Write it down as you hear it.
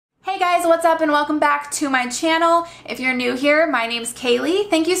guys, what's up and welcome back to my channel. If you're new here, my name's Kaylee.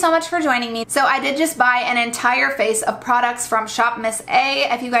 Thank you so much for joining me. So I did just buy an entire face of products from Shop Miss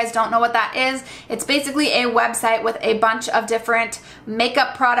A. If you guys don't know what that is, it's basically a website with a bunch of different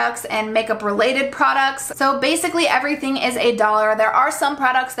makeup products and makeup related products. So basically everything is $1. There are some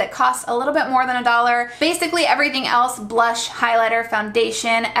products that cost a little bit more than $1. Basically everything else, blush, highlighter,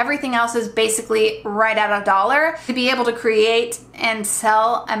 foundation, everything else is basically right at $1. To be able to create and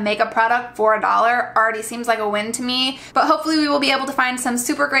sell a makeup product for $1 already seems like a win to me, but hopefully we will be able to find some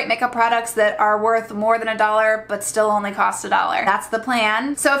super great makeup products that are worth more than $1 but still only cost $1. That's the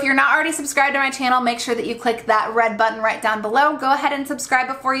plan. So if you're not already subscribed to my channel, make sure that you click that red button right down below. Go ahead and subscribe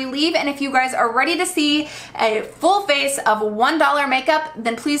before you leave, and if you guys are ready to see a full face of $1 makeup,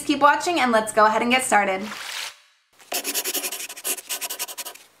 then please keep watching and let's go ahead and get started.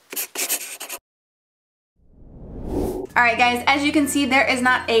 Alright guys, as you can see, there is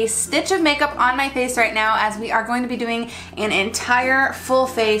not a stitch of makeup on my face right now, as we are going to be doing an entire full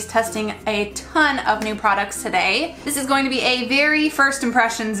face testing a ton of new products today. This is going to be a very first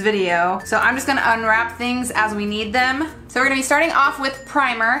impressions video, so I'm just going to unwrap things as we need them. So we're going to be starting off with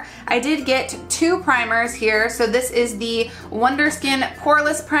primer. I did get two primers here, so this is the Wonder Skin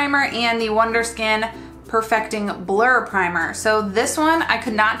Poreless Primer and the Wonder Skin Perfecting Blur Primer. So this one, I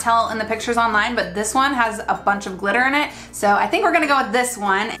could not tell in the pictures online, but this one has a bunch of glitter in it. So I think we're gonna go with this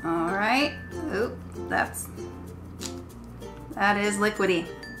one. All right, oop, that is liquidy.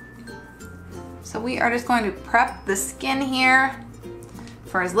 So we are just going to prep the skin here.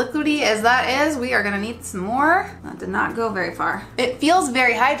 For as liquidy as that is, we are gonna need some more. That did not go very far. It feels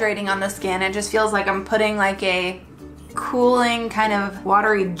very hydrating on the skin. It just feels like I'm putting like a cooling kind of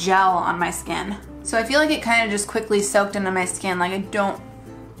watery gel on my skin. So I feel like it kind of just quickly soaked into my skin, like I don't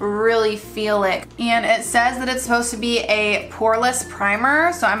really feel it. And it says that it's supposed to be a poreless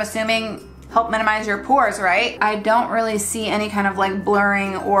primer, so I'm assuming help minimize your pores, right? I don't really see any kind of like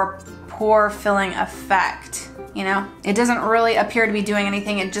blurring or pore filling effect, you know? It doesn't really appear to be doing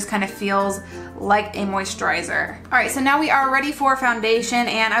anything, it just kind of feels like a moisturizer. All right, so now we are ready for foundation,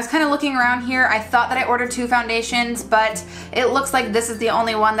 and I was kind of looking around here. I thought that I ordered two foundations, but it looks like this is the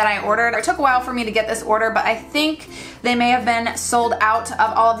only one that I ordered. It took a while for me to get this order, but I think they may have been sold out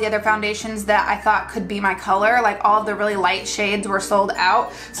of all of the other foundations that I thought could be my color. Like all of the really light shades were sold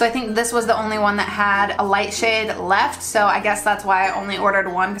out. So I think this was the only one that had a light shade left, so I guess that's why I only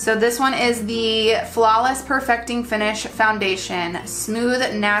ordered one. So this one is the Flawless Perfecting Finish Foundation,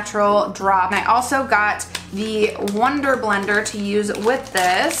 Smooth Natural Drop. And I also got the Wonder Blender to use with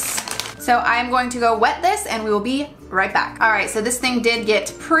this. So I'm going to go wet this and we will be right back. All right, so this thing did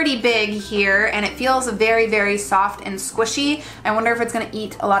get pretty big here and it feels very, very soft and squishy. I wonder if it's gonna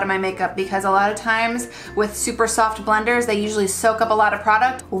eat a lot of my makeup, because a lot of times with super soft blenders, they usually soak up a lot of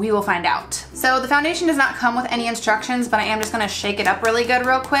product. We will find out. So the foundation does not come with any instructions, but I am just gonna shake it up really good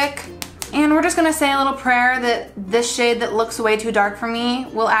real quick. And we're just gonna say a little prayer that this shade that looks way too dark for me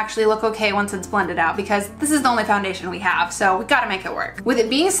will actually look okay once it's blended out, because this is the only foundation we have, so we gotta make it work. With it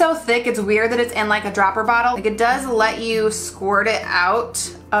being so thick, it's weird that it's in like a dropper bottle. Like it does let you squirt it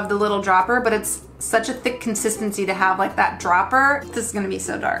out of the little dropper, but it's such a thick consistency to have like that dropper. This is gonna be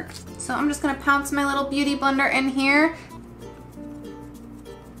so dark. So I'm just gonna pounce my little beauty blender in here.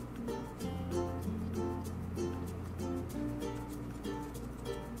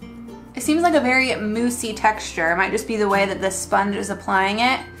 It seems like a very moussey texture. It might just be the way that this sponge is applying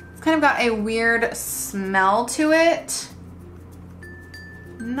it. It's kind of got a weird smell to it.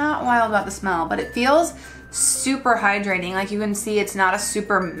 Not wild about the smell, but it feels super hydrating. Like you can see, it's not a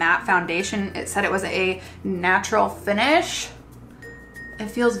super matte foundation. It said it was a natural finish.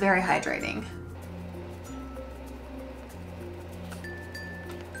 It feels very hydrating.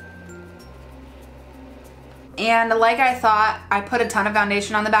 And like I thought, I put a ton of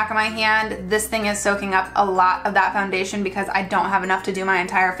foundation on the back of my hand. This thing is soaking up a lot of that foundation because I don't have enough to do my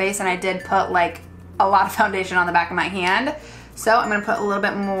entire face, and I did put like a lot of foundation on the back of my hand. So I'm gonna put a little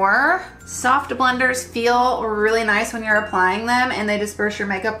bit more. Soft blenders feel really nice when you're applying them, and they disperse your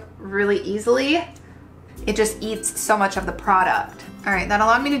makeup really easily. It just eats so much of the product. All right, that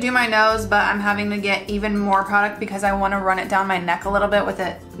allowed me to do my nose, but I'm having to get even more product because I wanna run it down my neck a little bit with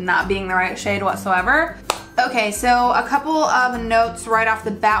it not being the right shade whatsoever. Okay, so a couple of notes right off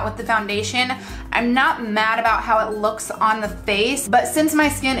the bat with the foundation. I'm not mad about how it looks on the face, but since my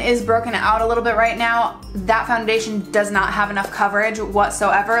skin is broken out a little bit right now, that foundation does not have enough coverage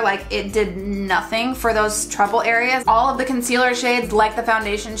whatsoever. Like, it did nothing for those trouble areas. All of the concealer shades, like the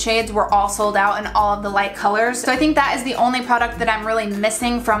foundation shades, were all sold out in all of the light colors. So I think that is the only product that I'm really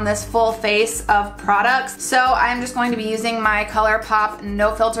missing from this full face of products. So I'm just going to be using my ColourPop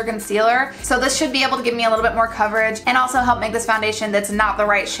No Filter Concealer. So this should be able to give me a little bit more coverage and also help make this foundation that's not the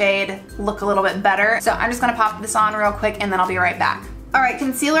right shade look a little bit better. So I'm just gonna pop this on real quick and then I'll be right back. All right,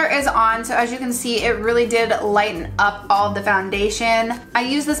 concealer is on, so as you can see, it really did lighten up all of the foundation. I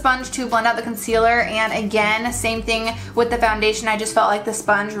used the sponge to blend out the concealer, and again, same thing with the foundation. I just felt like the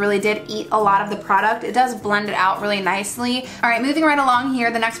sponge really did eat a lot of the product. It does blend it out really nicely. All right, moving right along here,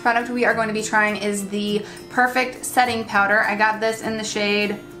 the next product we are going to be trying is the Perfect Setting Powder. I got this in the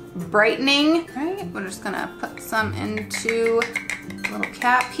shade Brightening. All right, we're just gonna put some into a little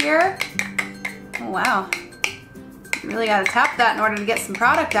cap here. Oh, wow. You really gotta tap that in order to get some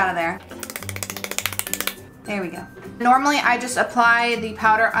product out of there. There we go. Normally I just apply the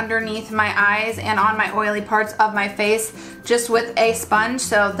powder underneath my eyes and on my oily parts of my face just with a sponge,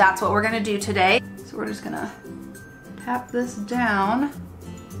 so that's what we're gonna do today. So we're just gonna tap this down.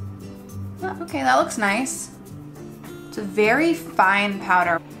 Oh, okay, that looks nice. It's a very fine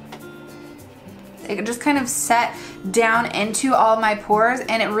powder. It could just kind of set down into all my pores,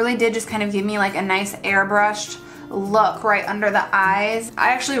 and it really did just kind of give me like a nice airbrushed look right under the eyes. I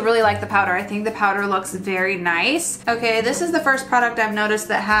actually really like the powder. I think the powder looks very nice. Okay, this is the first product I've noticed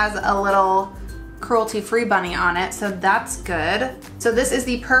that has a little cruelty-free bunny on it, so that's good. So this is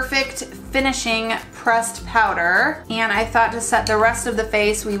the Perfect Finishing Pressed Powder, and I thought to set the rest of the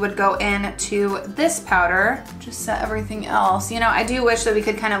face we would go into this powder, just set everything else. You know, I do wish that we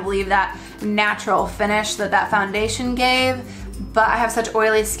could kind of leave that natural finish that that foundation gave, but I have such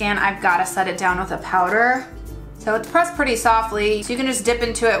oily skin, I've got to set it down with a powder. So it's pressed pretty softly, so you can just dip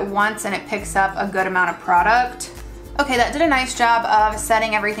into it once and it picks up a good amount of product. Okay, that did a nice job of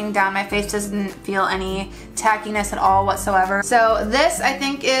setting everything down. My face doesn't feel any tackiness at all whatsoever. So this, I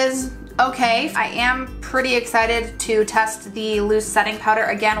think, is okay. I am pretty excited to test the loose setting powder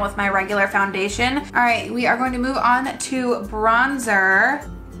again with my regular foundation. All right, we are going to move on to bronzer.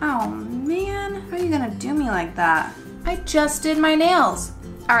 Oh man, how are you gonna do me like that? I just did my nails.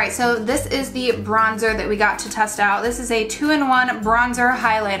 All right, so this is the bronzer that we got to test out. This is a 2-in-1 bronzer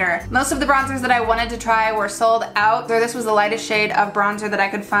highlighter. Most of the bronzers that I wanted to try were sold out. This was the lightest shade of bronzer that I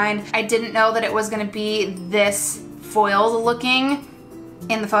could find. I didn't know that it was gonna be this foiled looking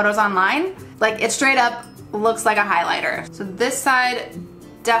in the photos online. Like, it straight up looks like a highlighter. So this side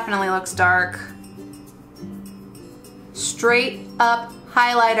definitely looks dark. Straight up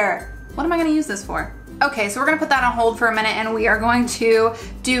highlighter. What am I gonna use this for? Okay, so we're gonna put that on hold for a minute and we are going to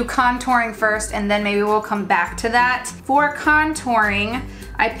do contouring first, and then maybe we'll come back to that. For contouring,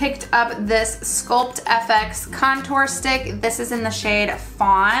 I picked up this Sculpt FX contour stick. This is in the shade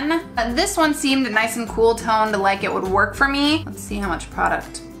Fawn. This one seemed nice and cool toned, like it would work for me. Let's see how much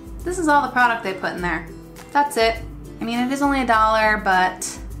product. This is all the product they put in there. That's it. I mean, it is only $1,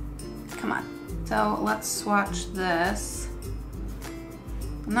 but come on. So let's swatch this.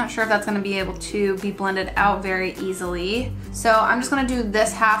 I'm not sure if that's gonna be able to be blended out very easily. So I'm just gonna do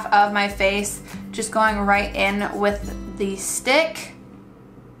this half of my face, just going right in with the stick.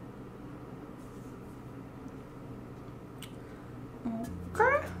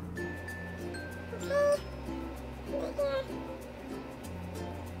 Okay.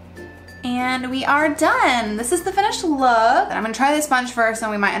 And we are done. This is the finished look. I'm gonna try the sponge first,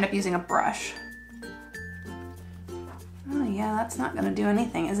 and we might end up using a brush. Oh yeah, that's not gonna do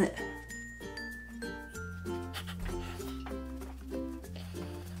anything, is it?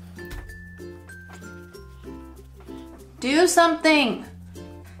 Do something!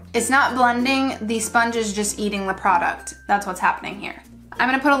 It's not blending, the sponge is just eating the product. That's what's happening here. I'm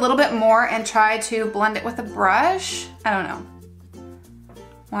gonna put a little bit more and try to blend it with a brush. I don't know.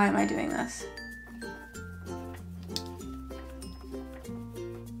 Why am I doing this?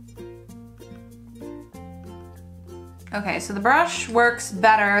 Okay, so the brush works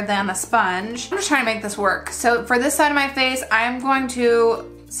better than the sponge. I'm just trying to make this work. So for this side of my face, I'm going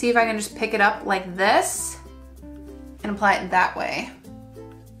to see if I can just pick it up like this and apply it that way.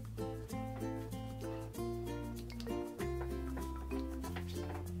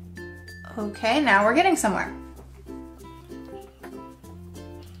 Okay, now we're getting somewhere.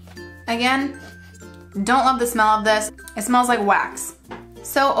 Again, don't love the smell of this. It smells like wax.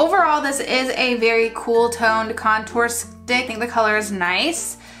 So overall, this is a very cool toned contour stick. I think the color is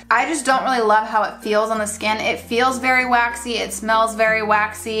nice. I just don't really love how it feels on the skin. It feels very waxy, it smells very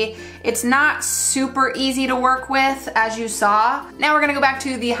waxy. It's not super easy to work with, as you saw. Now we're gonna go back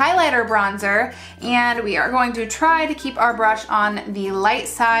to the highlighter bronzer, and we are going to try to keep our brush on the light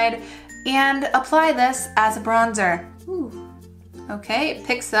side and apply this as a bronzer. Ooh. Okay, it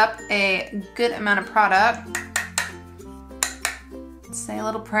picks up a good amount of product. Say a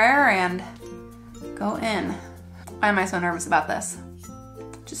little prayer and go in. Why am I so nervous about this?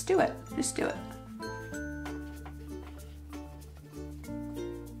 Just do it. Just do it.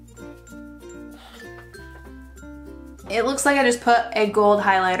 It looks like I just put a gold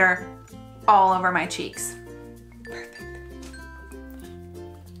highlighter all over my cheeks. Perfect.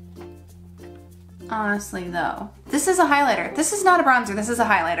 Honestly though, this is a highlighter. This is not a bronzer, this is a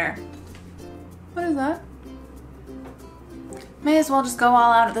highlighter. What is that? May as well just go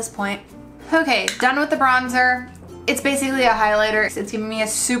all out at this point. Okay, done with the bronzer. It's basically a highlighter. It's giving me a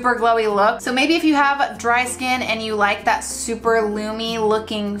super glowy look. So maybe if you have dry skin and you like that super loomy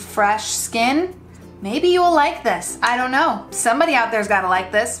looking fresh skin, maybe you will like this. I don't know. Somebody out there's gotta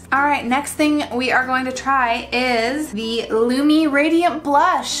like this. All right, next thing we are going to try is the Lumi Radiant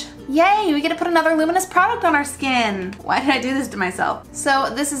Blush. Yay, we get to put another luminous product on our skin. Why did I do this to myself?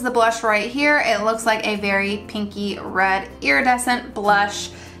 So this is the blush right here. It looks like a very pinky red iridescent blush.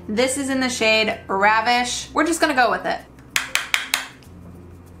 This is in the shade Ravish. We're just gonna go with it.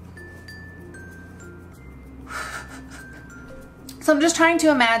 So I'm just trying to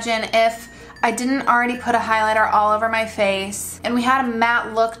imagine if I didn't already put a highlighter all over my face and we had a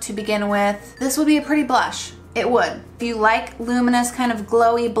matte look to begin with, this would be a pretty blush. It would. If you like luminous kind of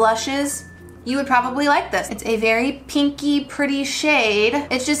glowy blushes, you would probably like this. It's a very pinky, pretty shade.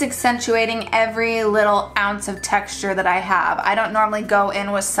 It's just accentuating every little ounce of texture that I have. I don't normally go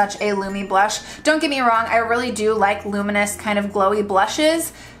in with such a loomy blush. Don't get me wrong, I really do like luminous kind of glowy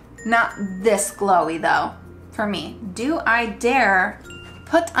blushes. Not this glowy though, for me. Do I dare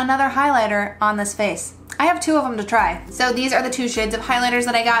put another highlighter on this face? I have two of them to try. So these are the two shades of highlighters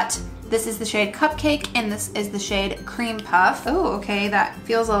that I got. This is the shade Cupcake and this is the shade Cream Puff. Oh, okay, that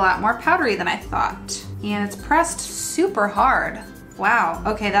feels a lot more powdery than I thought. And it's pressed super hard. Wow,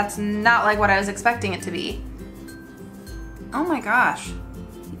 okay, that's not like what I was expecting it to be. Oh my gosh.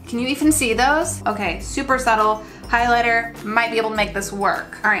 Can you even see those? Okay, super subtle highlighter. Might be able to make this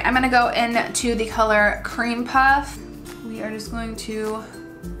work. All right, I'm gonna go into the color Cream Puff. We are just going to,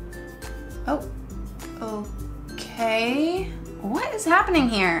 oh, okay. What is happening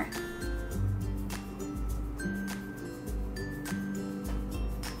here?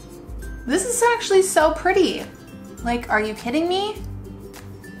 This is actually so pretty. Like, are you kidding me?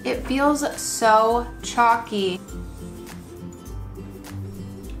 It feels so chalky.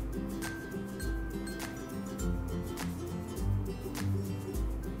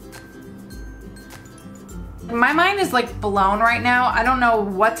 My mind is like blown right now. I don't know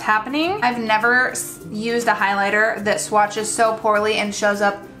what's happening. I've never used a highlighter that swatches so poorly and shows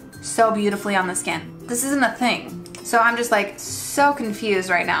up so beautifully on the skin. This isn't a thing. So I'm just like so confused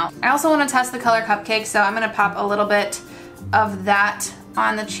right now. I also want to test the color Cupcake, so I'm gonna pop a little bit of that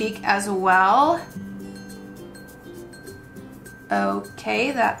on the cheek as well.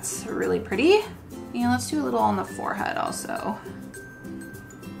 Okay, that's really pretty. Yeah, let's do a little on the forehead also.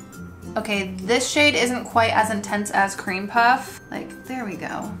 Okay, this shade isn't quite as intense as Cream Puff. Like, there we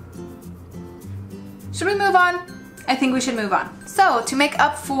go. Should we move on? I think we should move on. So, to make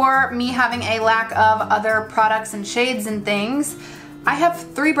up for me having a lack of other products and shades and things, I have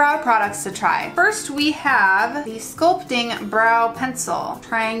 3 brow products to try. First, we have the Sculpting Brow Pencil.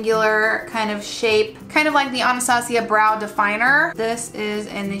 Triangular kind of shape, kind of like the Anastasia Brow Definer. This is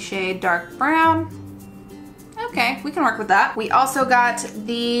in the shade Dark Brown. Okay, we can work with that. We also got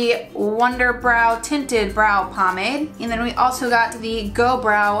the Wonder Brow Tinted Brow Pomade. And then we also got the Go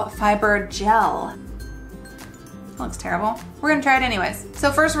Brow Fiber Gel. That looks terrible. We're gonna try it anyways.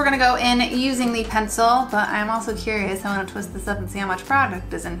 So first we're gonna go in using the pencil, but I'm also curious. I wanna twist this up and see how much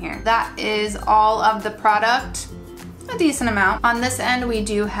product is in here. That is all of the product, a decent amount. On this end we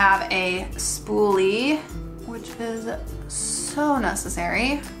do have a spoolie, which is so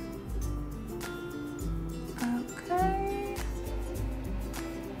necessary.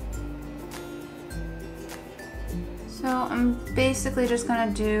 So I'm basically just gonna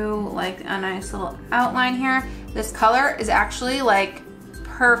do like a nice little outline here. This color is actually like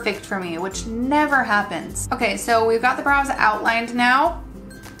perfect for me, which never happens. Okay, so we've got the brows outlined now.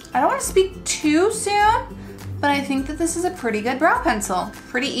 I don't want to speak too soon, but I think that this is a pretty good brow pencil.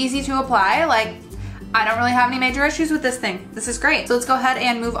 Pretty easy to apply. Like, I don't really have any major issues with this thing. This is great. So let's go ahead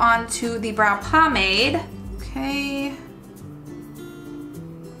and move on to the brow pomade. Okay.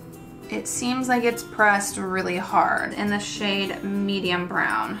 It seems like it's pressed really hard in the shade medium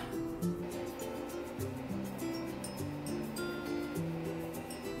brown.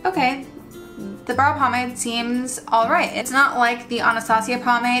 Okay, the brow pomade seems all right. It's not like the Anastasia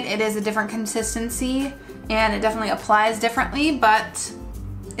pomade. It is a different consistency and it definitely applies differently, but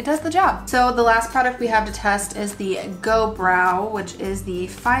it does the job. So the last product we have to test is the Go Brow, which is the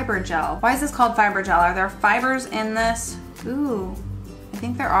fiber gel. Why is this called fiber gel? Are there fibers in this? Ooh, I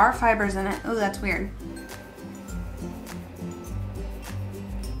think there are fibers in it. Ooh, that's weird.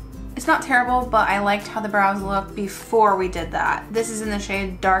 It's not terrible, but I liked how the brows looked before we did that. This is in the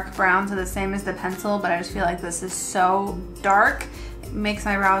shade dark brown, so the same as the pencil, but I just feel like this is so dark. It makes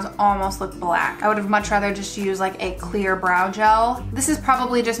my brows almost look black. I would have much rather just use like a clear brow gel. This is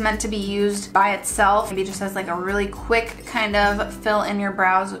probably just meant to be used by itself. Maybe just as like a really quick kind of fill in your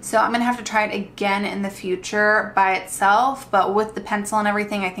brows. So I'm gonna have to try it again in the future by itself, but with the pencil and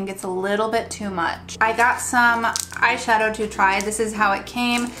everything, I think it's a little bit too much. I got some eyeshadow to try. This is how it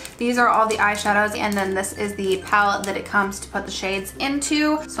came. These are all the eyeshadows, and then this is the palette that it comes to put the shades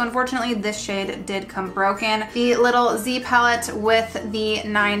into. So unfortunately, this shade did come broken. The little Z palette with the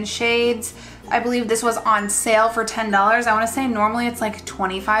 9 shades. I believe this was on sale for $10. I want to say normally it's like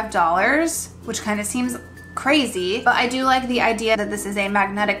 $25, which kind of seems crazy, but I do like the idea that this is a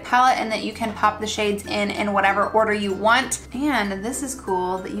magnetic palette and that you can pop the shades in whatever order you want. And this is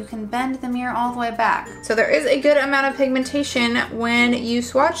cool that you can bend the mirror all the way back. So there is a good amount of pigmentation when you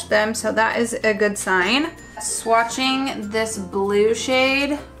swatch them, so that is a good sign. Swatching this blue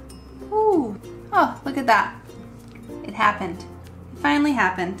shade. Ooh, oh, look at that. It happened. It finally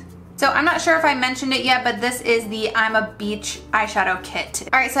happened. So I'm not sure if I mentioned it yet, but this is the I'm a Beach eyeshadow kit.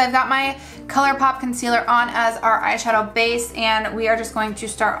 All right, so I've got my ColourPop concealer on as our eyeshadow base, and we are just going to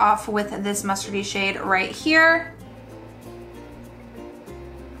start off with this mustardy shade right here.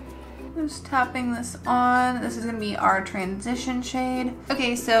 Just tapping this on. This is gonna be our transition shade.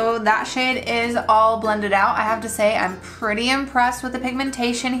 Okay, so that shade is all blended out. I have to say I'm pretty impressed with the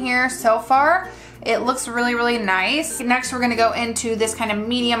pigmentation here so far. It looks really, really nice. Next, we're gonna go into this kind of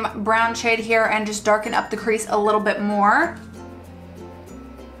medium brown shade here and just darken up the crease a little bit more.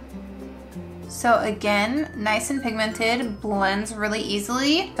 So again, nice and pigmented, blends really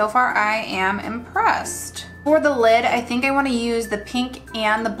easily. So far, I am impressed. For the lid, I think I wanna use the pink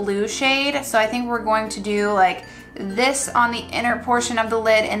and the blue shade. So I think we're going to do like this on the inner portion of the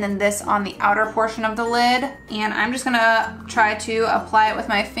lid and then this on the outer portion of the lid. And I'm just gonna try to apply it with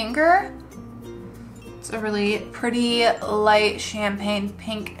my finger. It's a really pretty light champagne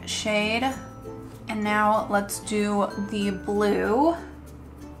pink shade. And now let's do the blue.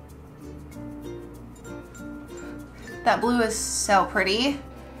 That blue is so pretty.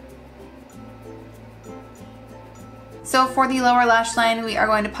 So for the lower lash line, we are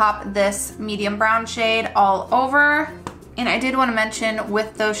going to pop this medium brown shade all over. And I did want to mention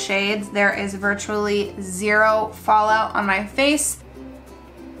with those shades, there is virtually zero fallout on my face.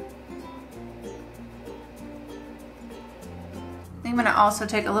 I'm gonna also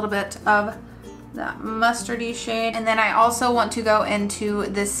take a little bit of that mustardy shade, and then I also want to go into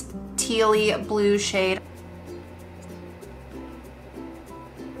this tealy blue shade.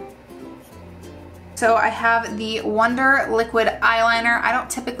 So I have the Wonder liquid eyeliner. I don't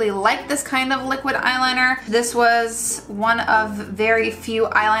typically like this kind of liquid eyeliner. This was one of very few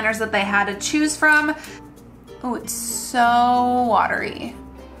eyeliners that they had to choose from. Oh, it's so watery.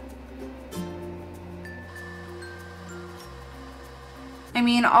 I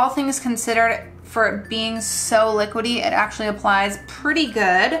mean, all things considered, for it being so liquidy, it actually applies pretty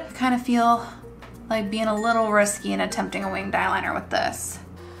good. I kind of feel like being a little risky in attempting a winged eyeliner with this.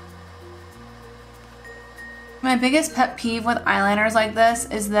 My biggest pet peeve with eyeliners like this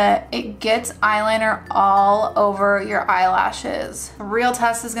is that it gets eyeliner all over your eyelashes. The real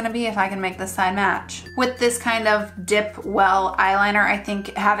test is gonna be if I can make this side match. With this kind of dip well eyeliner, I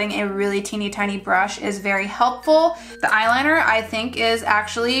think having a really teeny tiny brush is very helpful. The eyeliner, I think, is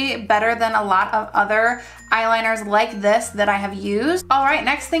actually better than a lot of other eyeliners like this that I have used. All right,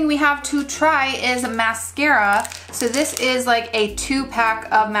 next thing we have to try is mascara. So this is like a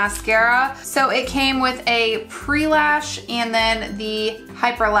 2-pack of mascara. So it came with a pre-lash and then the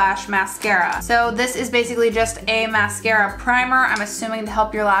hyper lash mascara. So this is basically just a mascara primer, I'm assuming to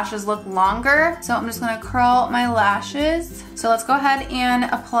help your lashes look longer. So I'm just gonna curl my lashes. So let's go ahead and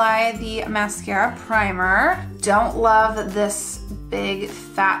apply the mascara primer. Don't love this big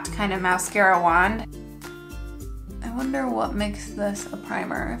fat kind of mascara wand. I wonder what makes this a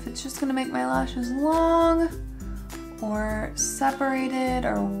primer. If it's just gonna make my lashes long, or separated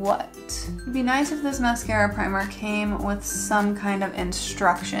or what? It'd be nice if this mascara primer came with some kind of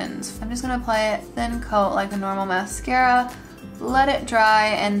instructions. I'm just gonna apply it thin coat like a normal mascara, let it dry,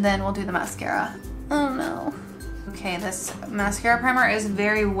 and then we'll do the mascara. Oh no. Okay, this mascara primer is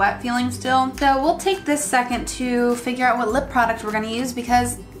very wet feeling still. So we'll take this second to figure out what lip product we're gonna use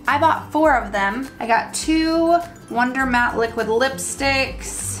because I bought 4 of them. I got 2 Wonder Matte Liquid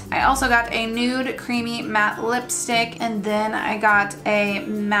Lipsticks. I also got a nude creamy matte lipstick, and then I got a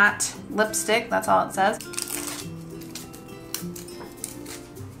matte lipstick, that's all it says.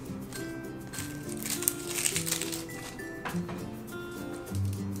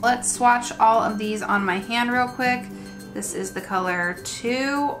 Let's swatch all of these on my hand real quick. This is the color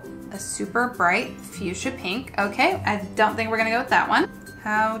 2, a super bright fuchsia pink. Okay, I don't think we're gonna go with that one.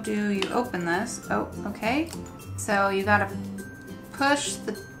 How do you open this? Oh, okay. So you gotta push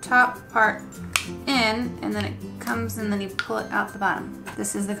the top part in and then it comes and then you pull it out the bottom.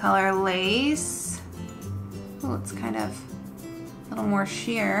 This is the color Lace. Oh, it's kind of a little more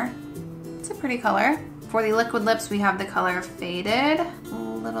sheer. It's a pretty color. For the liquid lips, we have the color Faded. A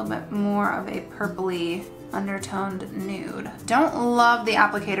little bit more of a purpley undertoned nude. Don't love the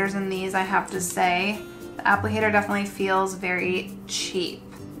applicators in these, I have to say. The applicator definitely feels very cheap.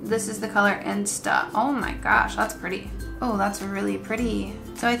 This is the color Insta. Oh my gosh, that's pretty. Oh, that's really pretty.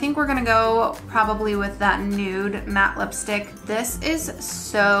 So I think we're gonna go probably with that nude matte lipstick. This is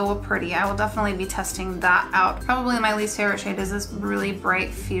so pretty. I will definitely be testing that out. Probably my least favorite shade is this really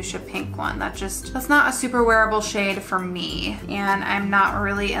bright fuchsia pink one. That's not a super wearable shade for me. And I'm not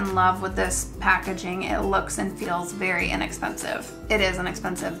really in love with this packaging. It looks and feels very inexpensive. It is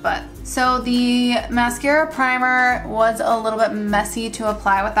inexpensive, but. So the mascara primer was a little bit messy to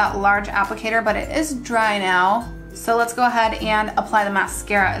apply with that large applicator, but it is dry now. So let's go ahead and apply the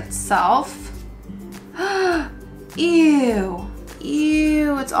mascara itself. Ew,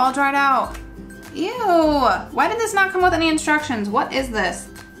 ew, it's all dried out. Ew, why did this not come with any instructions? What is this?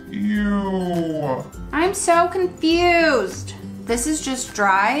 Ew. I'm so confused. This is just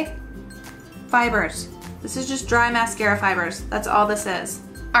dry fibers. This is just dry mascara fibers. That's all this is.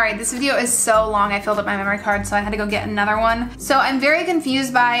 All right, this video is so long, I filled up my memory card, so I had to go get another one. So I'm very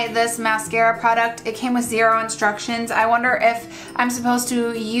confused by this mascara product. It came with 0 instructions. I wonder if I'm supposed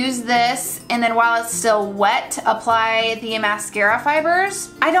to use this and then while it's still wet, apply the mascara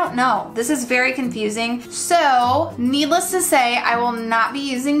fibers. I don't know. This is very confusing. So needless to say, I will not be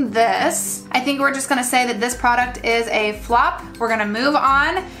using this. I think we're just gonna say that this product is a flop. We're gonna move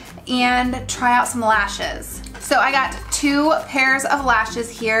on and try out some lashes. So I got 2 pairs of lashes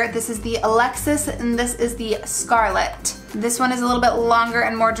here. This is the Alexis and this is the Scarlet. This one is a little bit longer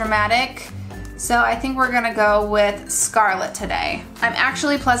and more dramatic. So I think we're gonna go with Scarlet today. I'm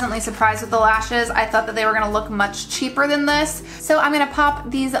actually pleasantly surprised with the lashes. I thought that they were gonna look much cheaper than this. So I'm gonna pop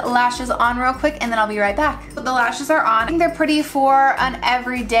these lashes on real quick and then I'll be right back. So the lashes are on. I think they're pretty for an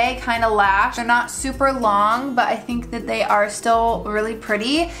everyday kind of lash. They're not super long, but I think that they are still really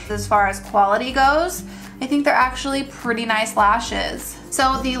pretty as far as quality goes. I think they're actually pretty nice lashes.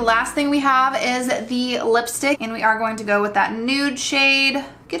 So the last thing we have is the lipstick, and we are going to go with that nude shade.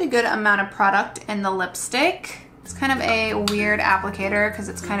 Get a good amount of product in the lipstick. It's kind of a weird applicator because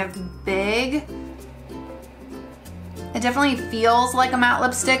it's kind of big. It definitely feels like a matte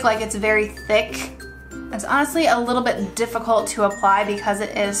lipstick, like it's very thick. It's honestly a little bit difficult to apply because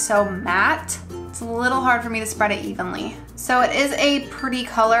it is so matte. It's a little hard for me to spread it evenly. So it is a pretty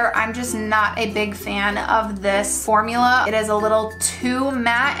color. I'm just not a big fan of this formula. It is a little too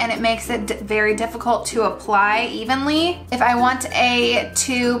matte and it makes it very difficult to apply evenly. If I want a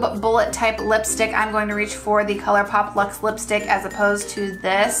tube bullet type lipstick, I'm going to reach for the ColourPop Luxe lipstick as opposed to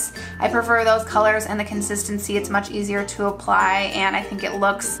this. I prefer those colors and the consistency. It's much easier to apply and I think it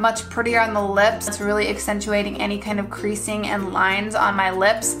looks much prettier on the lips. It's really accentuating any kind of creasing and lines on my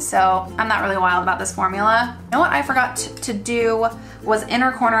lips. So I'm not really wild about this formula. You know what I forgot to do was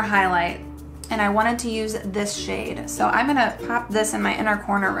inner corner highlight, and I wanted to use this shade. So I'm gonna pop this in my inner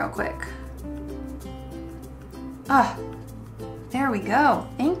corner real quick. Ah, there we go.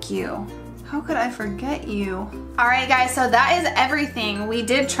 Thank you. How could I forget you? All right guys, so that is everything. We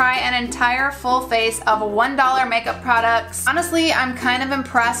did try an entire full face of $1 makeup products. Honestly, I'm kind of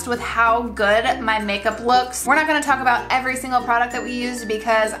impressed with how good my makeup looks. We're not gonna talk about every single product that we used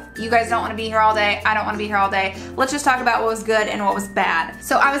because you guys don't wanna be here all day. I don't wanna be here all day. Let's just talk about what was good and what was bad.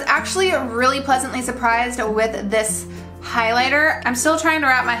 So I was actually really pleasantly surprised with this highlighter. I'm still trying to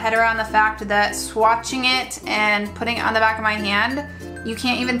wrap my head around the fact that swatching it and putting it on the back of my hand, You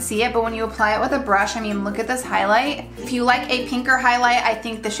can't even see it, but when you apply it with a brush, I mean, look at this highlight. If you like a pinker highlight, I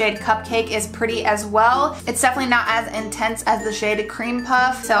think the shade Cupcake is pretty as well. It's definitely not as intense as the shade Cream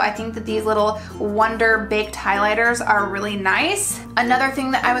Puff, so I think that these little Wonder Baked highlighters are really nice. Another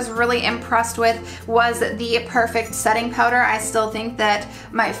thing that I was really impressed with was the Perfect Setting Powder. I still think that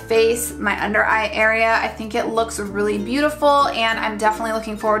my face, my under eye area, I think it looks really beautiful, and I'm definitely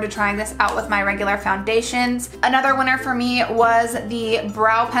looking forward to trying this out with my regular foundations. Another winner for me was the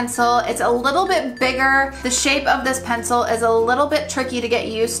brow pencil. It's a little bit bigger. The shape of this pencil is a little bit tricky to get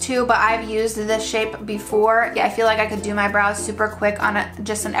used to, but I've used this shape before. Yeah, I feel like I could do my brows super quick on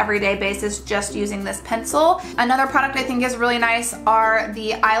just an everyday basis just using this pencil. Another product I think is really nice are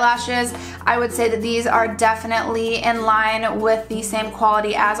the eyelashes. I would say that these are definitely in line with the same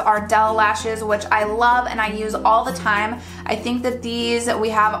quality as our Dell lashes, which I love and I use all the time. I think that these we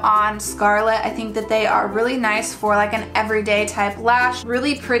have on Scarlett. I think that they are really nice for like an everyday type lash.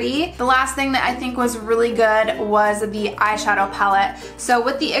 Really pretty. The last thing that I think was really good was the eyeshadow palette. So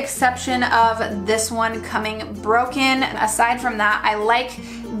with the exception of this one coming broken, aside from that, I like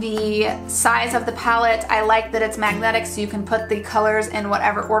the size of the palette. I like that it's magnetic so you can put the colors in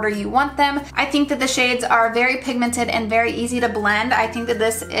whatever order you want them. I think that the shades are very pigmented and very easy to blend. I think that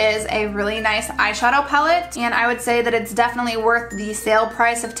this is a really nice eyeshadow palette, and I would say that it's definitely worth the sale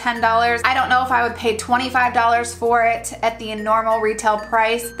price of $10. I don't know if I would pay $25 for it at the normal retail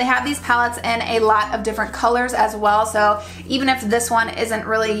price. They have these palettes in a lot of different colors as well, so even if this one isn't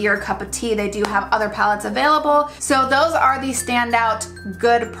really your cup of tea, they do have other palettes available. So those are the standout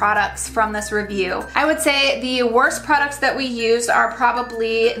good products from this review. I would say the worst products that we used are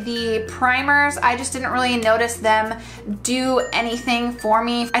probably the primers. I just didn't really notice them do anything for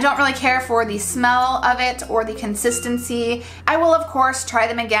me. I don't really care for the smell of it or the consistency. I will of course try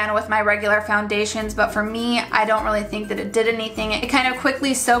them again with my regular foundations, but for me, I don't really think that it did anything. It kind of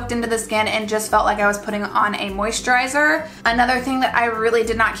quickly soaked into the skin and just felt like I was putting on a moisturizer. Another thing that I really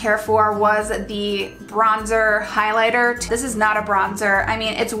did not care for was the bronzer highlighter. This is not a bronzer. I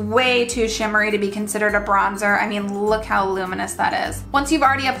mean, it's way too shimmery to be considered a bronzer. I mean, look how luminous that is. Once you've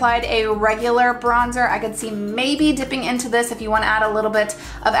already applied a regular bronzer, I could see maybe dipping into this if you want to add a little bit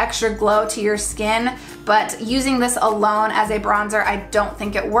of extra glow to your skin, but using this alone as a bronzer, I don't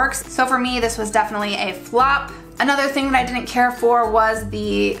think it works. So for me, this was definitely a flop. Another thing that I didn't care for was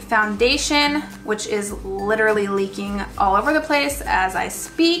the foundation, which is literally leaking all over the place as I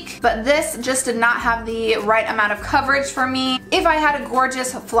speak. But this just did not have the right amount of coverage for me. If I had a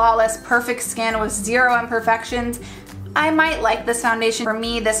gorgeous, flawless, perfect skin with zero imperfections, I might like this foundation. For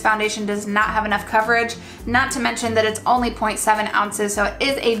me, this foundation does not have enough coverage, not to mention that it's only 0.7 ounces, so it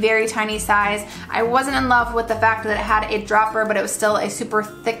is a very tiny size. I wasn't in love with the fact that it had a dropper, but it was still a super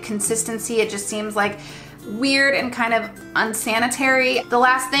thick consistency. It just seems like weird and kind of unsanitary. The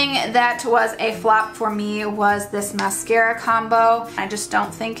last thing that was a flop for me was this mascara combo. I just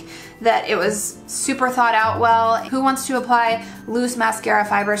don't think that it was super thought out well. Who wants to apply loose mascara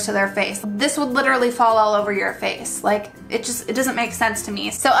fibers to their face? This would literally fall all over your face. Like, it doesn't make sense to me.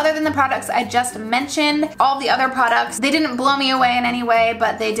 So other than the products I just mentioned, all the other products, they didn't blow me away in any way,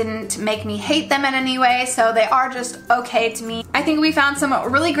 but they didn't make me hate them in any way, so they are just okay to me. I think we found some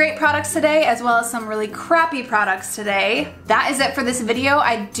really great products today, as well as some really crappy products today. That is it for this video.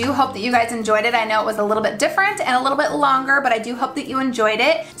 I do hope that you guys enjoyed it. I know it was a little bit different and a little bit longer, but I do hope that you enjoyed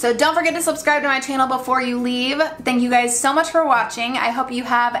it. So don't forget to subscribe to my channel before you leave. Thank you guys so much for watching. I hope you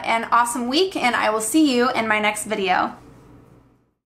have an awesome week, and I will see you in my next video.